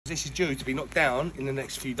This is due to be knocked down in the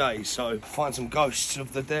next few days, so find some ghosts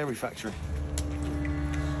of the dairy factory.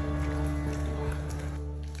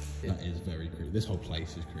 That is very creepy. This whole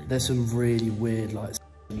place is creepy. There's some really weird, like,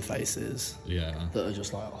 faces. Yeah. That are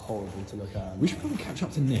just, like, horrible to look at. We should probably catch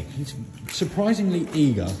up to Nick. He's surprisingly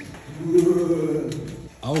eager.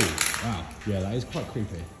 Oh, wow. Yeah, that is quite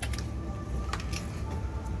creepy.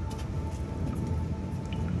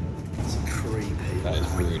 It's creepy. That is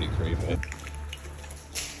really creepy.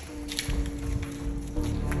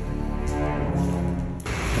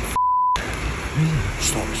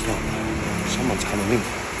 Stop. Someone's coming in.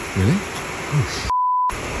 Really? Oh,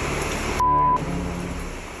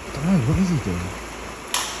 I don't know, what is he doing?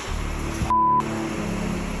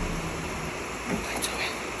 What are they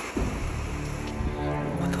doing?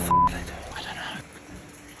 What the f are they doing? I don't know.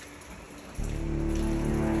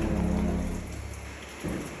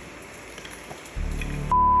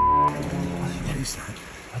 What is that?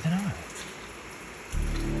 I don't know.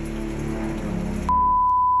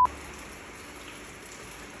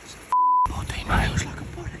 Body, man. It looks like a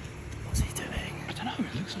body. What's he doing? I don't know,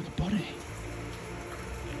 it looks like a body.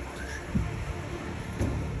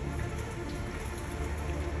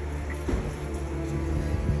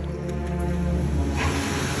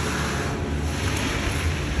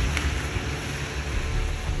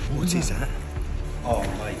 What is that? Oh,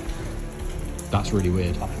 mate. That's really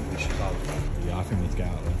weird. I think we should go. Yeah, I think we need to get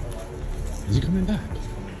out of there. Is he coming back?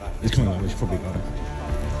 He's coming back, we should probably go.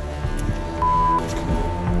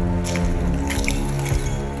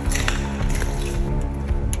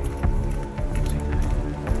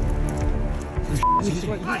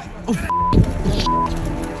 Oh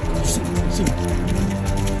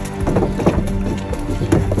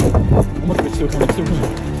my god, it's still coming,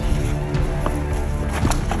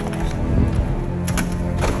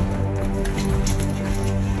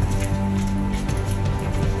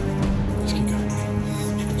 Just keep going.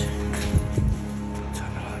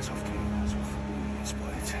 Turn the lights off, turn the lights off.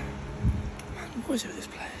 Spotted. What is it with this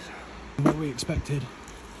place? What we expected.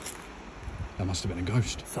 That must have been a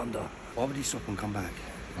ghost. Thunder. Why would he stop and come back?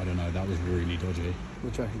 I don't know, that was really dodgy.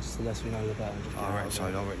 Which I reckon just the less we know, the better. Alright, so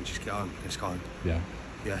I reckon just get on. Let's go. Yeah.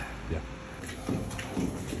 Yeah. Yeah.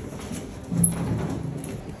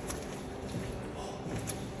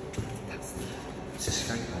 It's a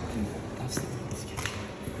skate park, isn't it? That's the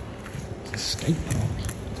It's a skate park.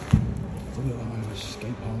 Probably like a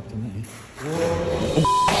skate park to me.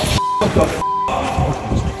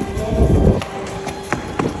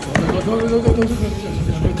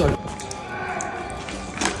 Go.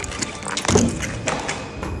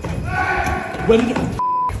 Where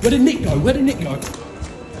did Nick go? Where did Nick go? I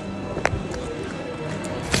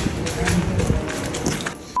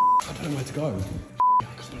don't know where to go. I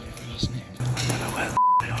can't believe we lost Nick. I don't know where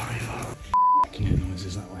they are either. I can hear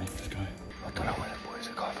noises that way. Let's go. I don't know where the boys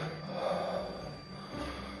are gone.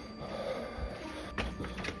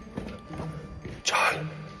 John!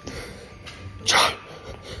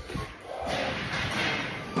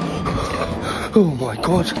 Oh my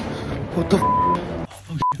god! What the f?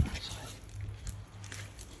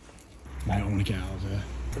 Mate, I want to get out of here.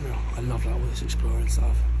 I love like all this exploring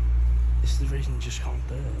stuff. This is the reason you just can't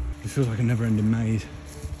do it. It feels like a never-ending maze.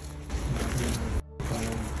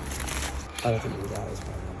 I don't think it was ours,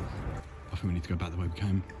 man. I think we need to go back the way we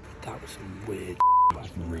came. That was some weird. That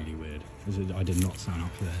was really weird. I did not sign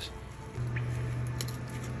up for this.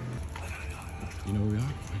 You know where we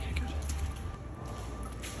are? Okay, good.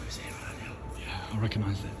 I was here earlier. Yeah, I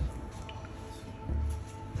recognise it.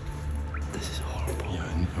 This is horrible. Yeah,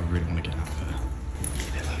 I really want to get out of here.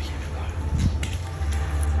 Keep it low, keep it low.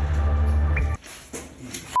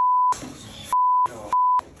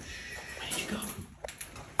 Where'd you go?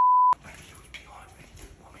 Behind me.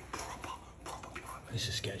 I mean, proper behind me. This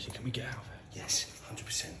is sketchy. Can we get out of here? Yes,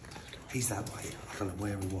 100%. He's that way. I don't know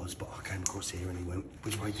where he was, but I came across here and he went,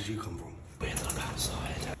 which way did you come from? We're not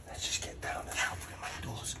outside. Let's just get down and help him make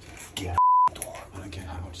doors. Get